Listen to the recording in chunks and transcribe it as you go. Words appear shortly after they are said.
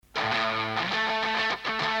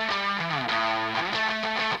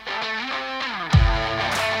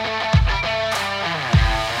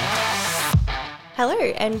Hello,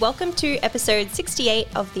 and welcome to episode 68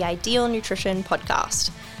 of the Ideal Nutrition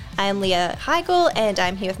Podcast. I am Leah Heigl, and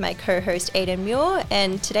I'm here with my co-host Aidan Muir,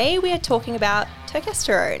 and today we are talking about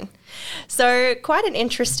turkesterone. So, quite an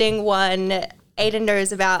interesting one. Aidan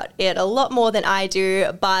knows about it a lot more than I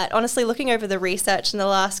do, but honestly, looking over the research in the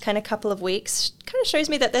last kind of couple of weeks kind of shows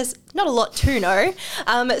me that there's not a lot to know.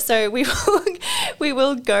 So we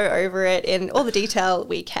will go over it in all the detail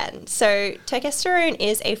we can. So turkesterone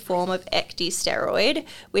is a form of ecdysteroid,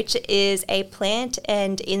 which is a plant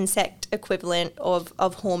and insect equivalent of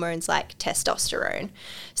hormones like testosterone.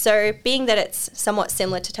 So being that it's somewhat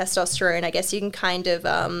similar to testosterone, I guess you can kind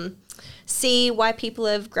of see why people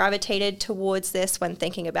have gravitated towards this when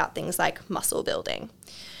thinking about things like muscle building.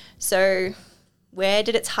 So where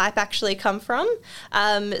did its hype actually come from?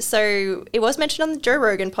 So it was mentioned on the Joe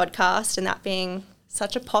Rogan podcast, and that being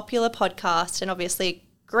such a popular podcast and obviously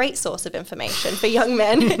great source of information for young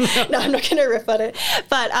men. No, I'm not going to riff on it.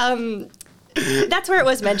 But that's where it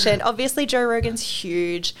was mentioned. Obviously, Joe Rogan's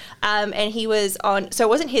huge. And he was on, so it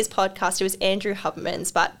wasn't his podcast, it was Andrew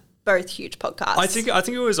Huberman's, but both huge podcasts. I think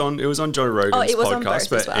it was on Joe Rogan's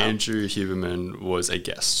podcast, but well. Andrew Huberman was a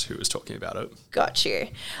guest who was talking about it. Got you.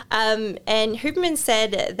 And Huberman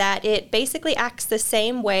said that it basically acts the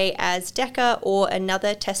same way as DECA or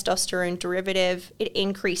another testosterone derivative. It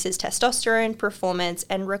increases testosterone performance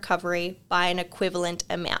and recovery by an equivalent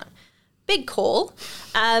amount. Big call.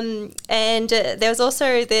 And there was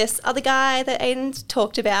also this other guy that Aidan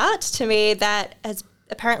talked about to me that has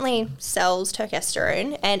apparently sells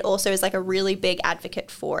turkesterone and also is like a really big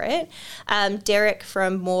advocate for it. Derek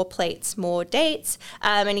from More Plates, More Dates.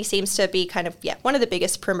 And he seems to be kind of, one of the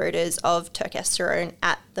biggest promoters of turkesterone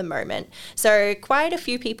at the moment. So quite a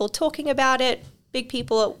few people talking about it, big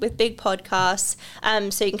people with big podcasts.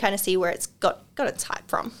 So you can kind of see where it's got its hype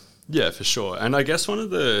from. Yeah, for sure. And I guess one of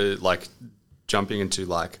the, jumping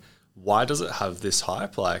into, why does it have this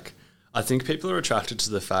hype? I think people are attracted to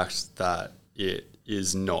the fact that it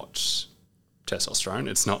is not testosterone.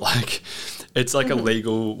 It's not it's a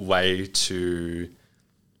legal way to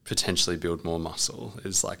potentially build more muscle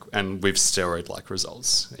and with steroid-like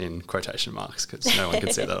results in quotation marks, because no one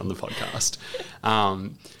can see that on the podcast.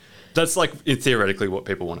 That's theoretically what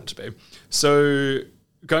people want it to be. So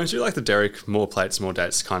going through the Derek More Plates, More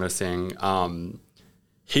Dates kind of thing,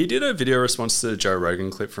 he did a video response to the Joe Rogan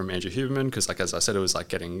clip from Andrew Huberman because, as I said, it was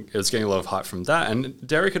getting a lot of hype from that. And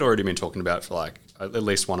Derek had already been talking about it for at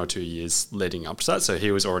least 1 or 2 years leading up to that. So he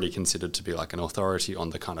was already considered to be an authority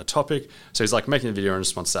on the kind of topic. So he's making a video in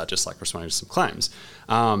response to that, just responding to some claims.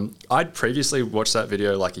 I'd previously watched that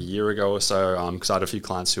video a year ago or so because I had a few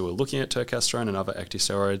clients who were looking at turkesterone and other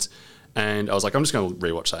ecdysteroids. And I was I'm just going to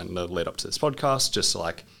rewatch that in the lead up to this podcast just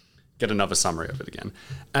to get another summary of it again.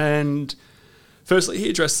 And firstly, he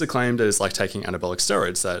addressed the claim that it's taking anabolic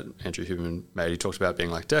steroids that Andrew Huberman made. He talked about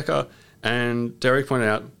being like DECA, and Derek pointed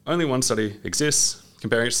out only one study exists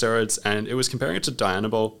comparing it to steroids, and it was comparing it to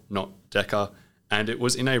Dianabol, not DECA, and it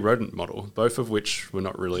was in a rodent model, both of which were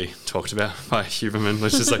not really talked about by Huberman,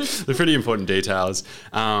 which is the pretty important details.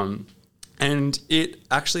 And it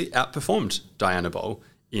actually outperformed Dianabol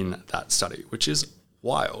in that study, which is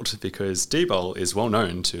wild because D-bol is well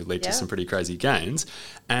known to lead to some pretty crazy gains,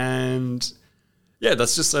 and yeah,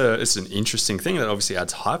 that's just it's an interesting thing that obviously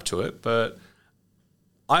adds hype to it. But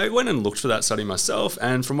I went and looked for that study myself,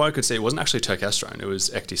 and from what I could see, it wasn't actually turkesterone. It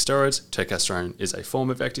was ecdysteroids. Turkesterone is a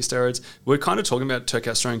form of ecdysteroids. We're kind of talking about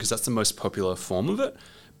turkesterone because that's the most popular form of it,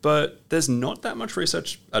 but there's not that much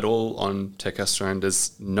research at all on turkesterone.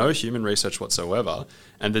 There's no human research whatsoever,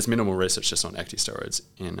 and there's minimal research just on ecdysteroids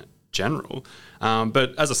in general.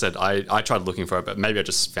 But as I said, I tried looking for it, but maybe I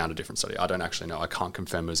just found a different study. I don't actually know. I can't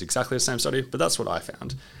confirm it was exactly the same study, but that's what I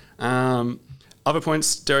found. Other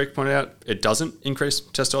points Derek pointed out, it doesn't increase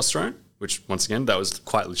testosterone, which once again, that was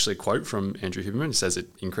quite literally a quote from Andrew Huberman. He says it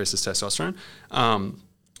increases testosterone.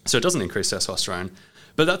 So it doesn't increase testosterone,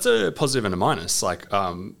 but that's a positive and a minus,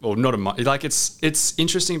 or not a, it's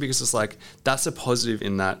interesting because it's that's a positive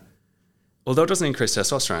in that, although it doesn't increase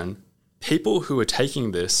testosterone, people who are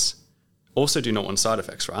taking this also do not want side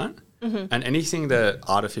effects, right? Mm-hmm. And anything that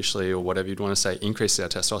artificially or whatever you'd want to say increases our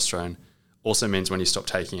testosterone also means when you stop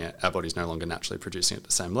taking it, our body's no longer naturally producing it at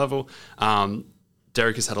the same level.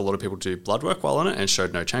 Derek has had a lot of people do blood work while on it and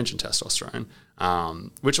showed no change in testosterone,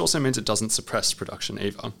 which also means it doesn't suppress production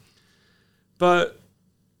either. But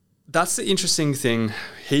that's the interesting thing.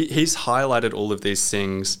 He's highlighted all of these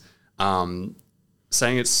things, saying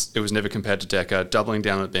it was never compared to DECA, doubling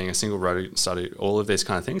down on it being a single rodent study, all of these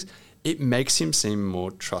kind of things. it makes him seem more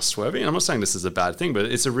trustworthy. And I'm not saying this is a bad thing, but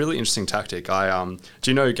it's a really interesting tactic. Do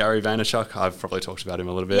you know Gary Vaynerchuk? I've probably talked about him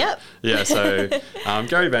a little bit. Yep. Yeah, so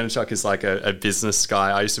Gary Vaynerchuk is like a business guy.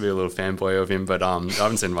 I used to be a little fanboy of him, but I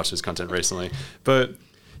haven't seen much of his content recently. But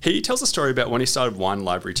he tells a story about when he started Wine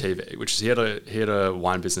Library TV, which is he had a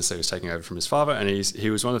wine business that he was taking over from his father, and he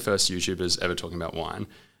was one of the first YouTubers ever talking about wine.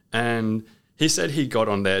 And he said he got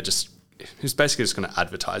on there he was basically just going to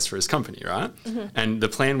advertise for his company, right? Mm-hmm. And the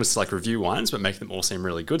plan was to like review wines, but make them all seem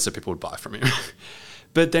really good so people would buy from him.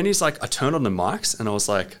 But then he's like, I turned on the mics and I was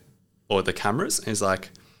like, or the cameras, and he's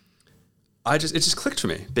like, it just clicked for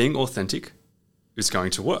me. Being authentic is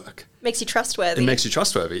going to work. Makes you trustworthy. It makes you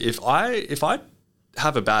trustworthy. If I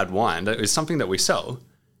have a bad wine that is something that we sell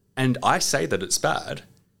and I say that it's bad,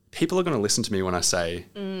 people are going to listen to me when I say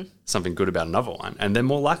something good about another wine, and they're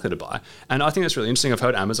more likely to buy. And I think that's really interesting. I've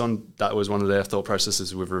heard Amazon, that was one of their thought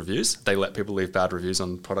processes with reviews. They let people leave bad reviews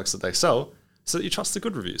on products that they sell so that you trust the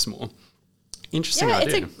good reviews more. Interesting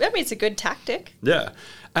idea. It's a good tactic. Yeah.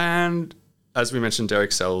 And as we mentioned,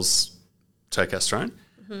 Derek sells turkesterone.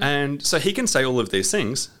 Mm-hmm. And so he can say all of these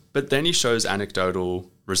things, but then he shows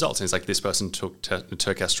anecdotal results. And he's like, this person took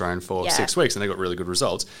turkesterone for 6 weeks and they got really good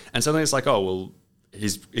results. And suddenly it's like, oh, well, he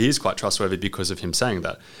is quite trustworthy because of him saying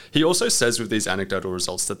that. He also says with these anecdotal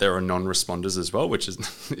results that there are non-responders as well, which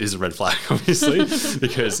is a red flag, obviously,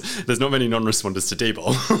 because there's not many non-responders to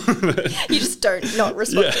D-bol. You just don't not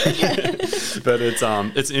respond. Yeah. But it's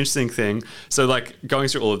an interesting thing. So like going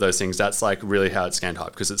through all of those things, that's like really how it's gained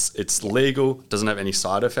hype, because it's legal, doesn't have any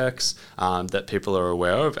side effects that people are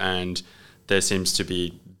aware of, and there seems to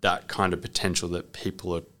be that kind of potential that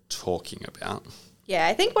people are talking about. Yeah,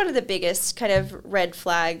 I think one of the biggest kind of red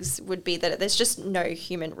flags would be that there's just no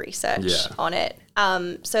human research on it.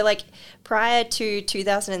 So like prior to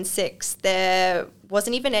 2006, there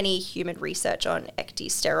wasn't even any human research on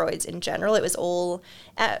ecdysteroids in general. It was all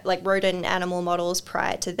like rodent animal models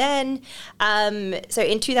prior to then. So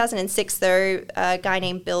in 2006, though, a guy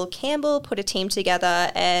named Bill Campbell put a team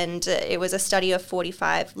together, and it was a study of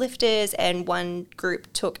 45 lifters, and one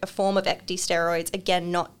group took a form of ecdysteroids,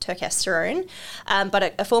 again, not turkesterone,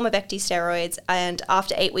 but a form of ecdysteroids, and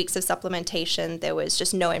after 8 weeks of supplementation, there was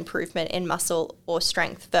just no improvement in muscle or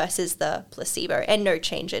strength versus the placebo, and no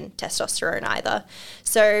change in testosterone either.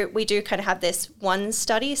 So we do kind of have this one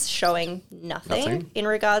study showing nothing in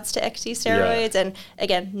regards to ecdysteroids, and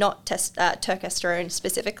again, not turkesterone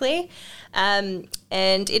specifically. And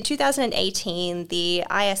in 2018, the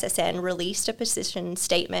ISSN released a position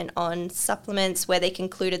statement on supplements where they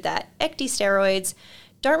concluded that ecdysteroids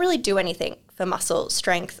don't really do anything for muscle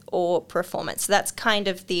strength or performance. So that's kind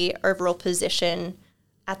of the overall position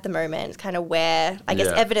at the moment, kind of where, I guess,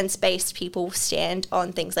 evidence-based people stand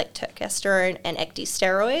on things like turkesterone and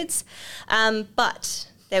ecdysteroids. But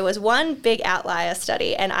there was one big outlier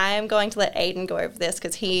study, and I am going to let Aiden go over this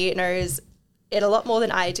because he knows it a lot more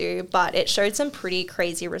than I do, but it showed some pretty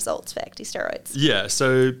crazy results for ecdysteroids. Yeah,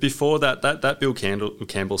 so before that Bill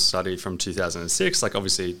Campbell study from 2006, like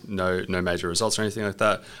obviously no major results or anything like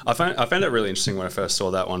that. I found it really interesting when I first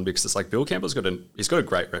saw that one, because it's like Bill Campbell's got a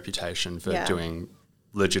great reputation for doing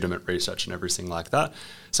legitimate research and everything like that.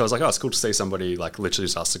 So I was like, oh, it's cool to see somebody like literally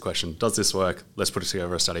just ask the question, does this work? Let's put it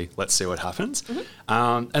together a study. Let's see what happens.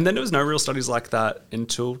 Mm-hmm. And then there was no real studies like that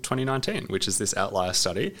until 2019, which is this outlier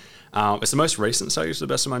study. It's the most recent study to the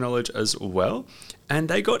best of my knowledge as well. And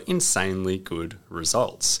they got insanely good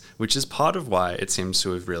results, which is part of why it seems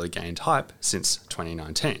to have really gained hype since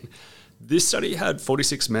 2019. This study had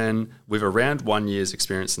 46 men with around 1 year's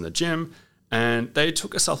experience in the gym, and they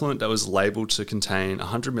took a supplement that was labeled to contain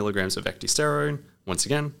 100 milligrams of ecdysterone, once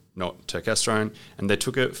again, not turkesterone, and they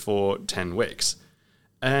took it for 10 weeks.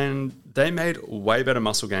 And they made way better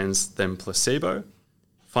muscle gains than placebo.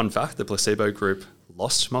 Fun fact, the placebo group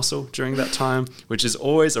lost muscle during that time, which is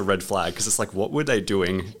always a red flag, because it's like, what were they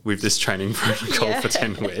doing with this training protocol for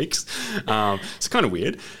 10 weeks? It's kind of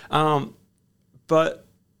weird. But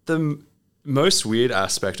the most weird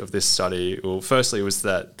aspect of this study, well, firstly, was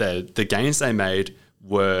that the gains they made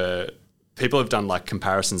were, people have done like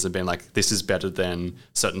comparisons and been like, this is better than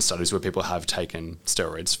certain studies where people have taken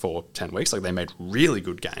steroids for 10 weeks. Like they made really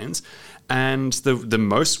good gains. And the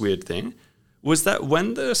most weird thing was that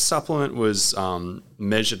when the supplement was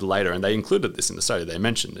measured later, and they included this in the study, they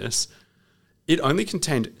mentioned this, it only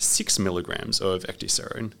contained 6 milligrams of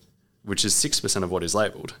ecdysterone, which is 6% of what is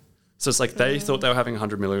labeled. So it's like they thought they were having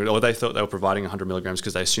 100 milligrams, or they thought they were providing 100 milligrams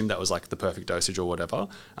because they assumed that was like the perfect dosage or whatever,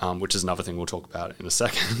 which is another thing we'll talk about in a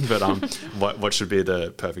second, but what should be the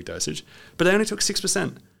perfect dosage. But they only took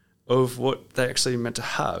 6% of what they actually meant to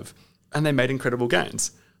have, and they made incredible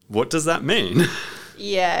gains. What does that mean?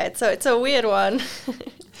 Yeah, it's a weird one.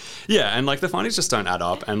 Yeah, and like the findings just don't add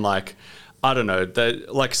up. And like, I don't know,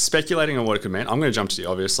 like speculating on what it could mean, I'm going to jump to the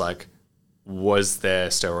obvious, like, was there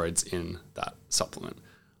steroids in that supplement?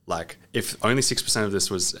 Like, if only 6% of this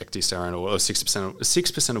was ecdysterone or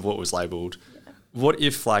 6% of what was labelled, what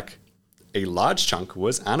if like a large chunk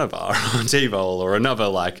was Anavar or T-Vol or another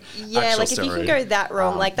like yeah, like if steroid. You can go that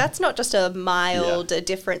wrong, like that's not just a mild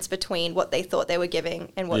difference between what they thought they were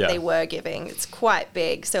giving and what they were giving. It's quite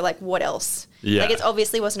big. So like what else? Yeah. Like it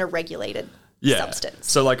obviously wasn't a regulated substance.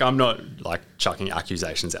 So like I'm not like chucking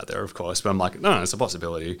accusations out there, of course, but I'm like, no, it's a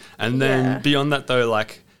possibility. And then beyond that though,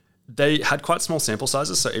 like they had quite small sample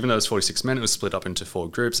sizes. So even though it was 46 men, it was split up into 4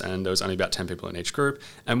 groups and there was only about 10 people in each group.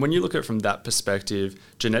 And when you look at it from that perspective,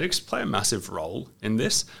 genetics play a massive role in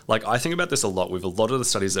this. Like I think about this a lot with a lot of the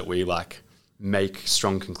studies that we like make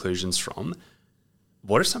strong conclusions from.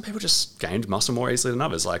 What if some people just gained muscle more easily than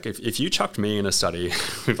others? Like if you chucked me in a study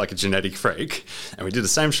with like a genetic freak and we did the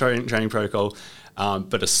same training protocol,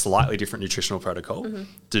 but a slightly different nutritional protocol,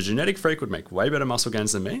 the genetic freak would make way better muscle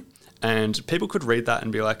gains than me. And people could read that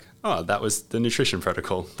and be like, oh, that was the nutrition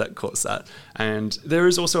protocol that caused that. And there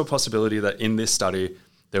is also a possibility that in this study,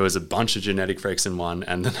 there was a bunch of genetic freaks in one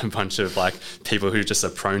and then a bunch of like people who just are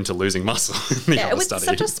prone to losing muscle in the other study. It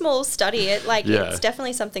was such a small study. It's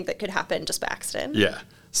definitely something that could happen just by accident. Yeah,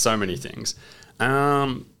 so many things.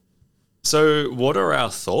 So what are our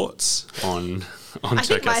thoughts on I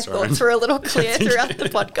think my thoughts were a little clear throughout the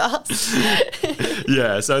podcast.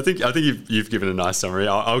 Yeah, so I think you've given a nice summary.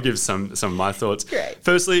 I'll give some of my thoughts. Great.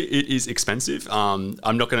 Firstly, it is expensive. I'm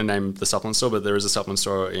not going to name the supplement store, but there is a supplement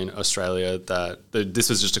store in Australia that this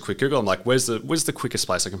was just a quick Google. I'm like, where's the quickest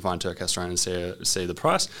place I can find Turkesterone and see the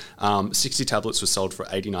price? 60 tablets was sold for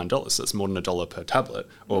 $89. So that's more than $1 per tablet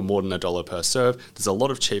or more than $1 per serve. There's a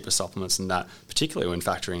lot of cheaper supplements than that, particularly when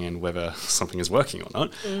factoring in whether something is working or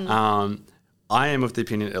not. I am of the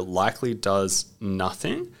opinion it likely does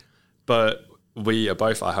nothing, but we are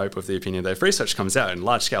both, I hope, of the opinion that if research comes out in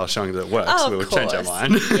large scale showing that it works, we will change our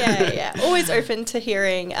mind. Yeah. Always open to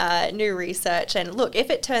hearing new research. And look, if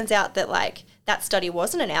it turns out that like that study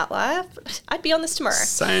wasn't an outlier, I'd be on this tomorrow.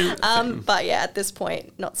 Same thing. But yeah, at this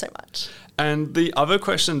point, not so much. And the other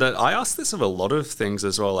question that I ask this of a lot of things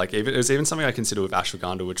as well, like it was even something I consider with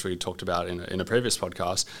ashwagandha, which we talked about in a previous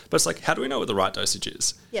podcast, but it's like, how do we know what the right dosage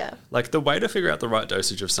is? Yeah. Like the way to figure out the right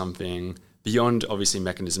dosage of something beyond obviously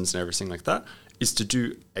mechanisms and everything like that is to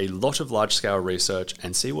do a lot of large scale research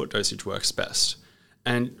and see what dosage works best.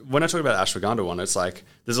 And when I talk about ashwagandha one, it's like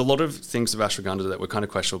there's a lot of things of ashwagandha that we're kind of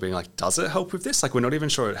questionable, being like, does it help with this? Like we're not even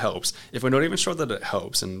sure it helps. If we're not even sure that it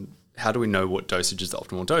helps, and how do we know what dosage is the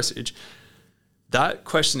optimal dosage? That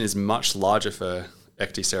question is much larger for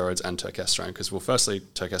ecdysteroids and turkesterone because, well, firstly,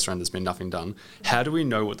 turkesterone, there's been nothing done. How do we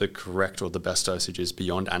know what the correct or the best dosage is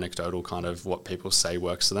beyond anecdotal kind of what people say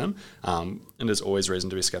works for them? And there's always reason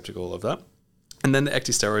to be skeptical of that. And then the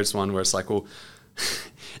ecdysteroids one where it's like, well,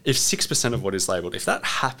 if 6% of what is labelled, if that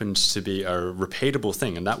happened to be a repeatable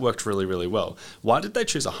thing and that worked really, really well, why did they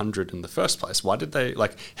choose 100 in the first place? Why did they,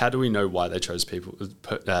 like, how do we know why they chose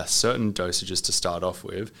certain dosages to start off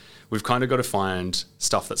with? We've kind of got to find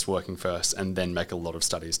stuff that's working first and then make a lot of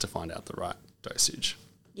studies to find out the right dosage.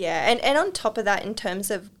 Yeah, and on top of that, in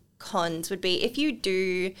terms of cons would be if you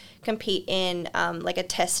do compete in like a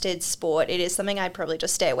tested sport, it is something I'd probably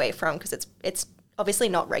just stay away from because it's obviously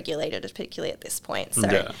not regulated, particularly at this point.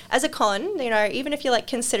 So as a con, even if you're like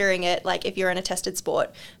considering it, like if you're in a tested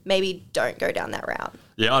sport, maybe don't go down that route.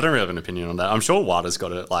 Yeah, I don't really have an opinion on that. I'm sure WADA's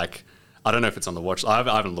got it. Like, I don't know if it's on the watch. I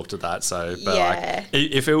haven't looked at that. So, but like,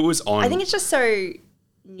 if it was on, I think it's just so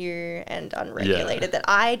new and unregulated that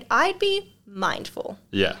I'd be mindful.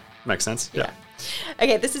 Yeah, makes sense. Yeah.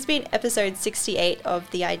 Okay, this has been episode 68 of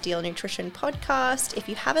the Ideal Nutrition Podcast. If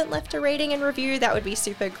you haven't left a rating and review, that would be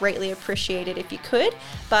super greatly appreciated if you could.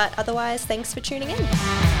 But otherwise, thanks for tuning in.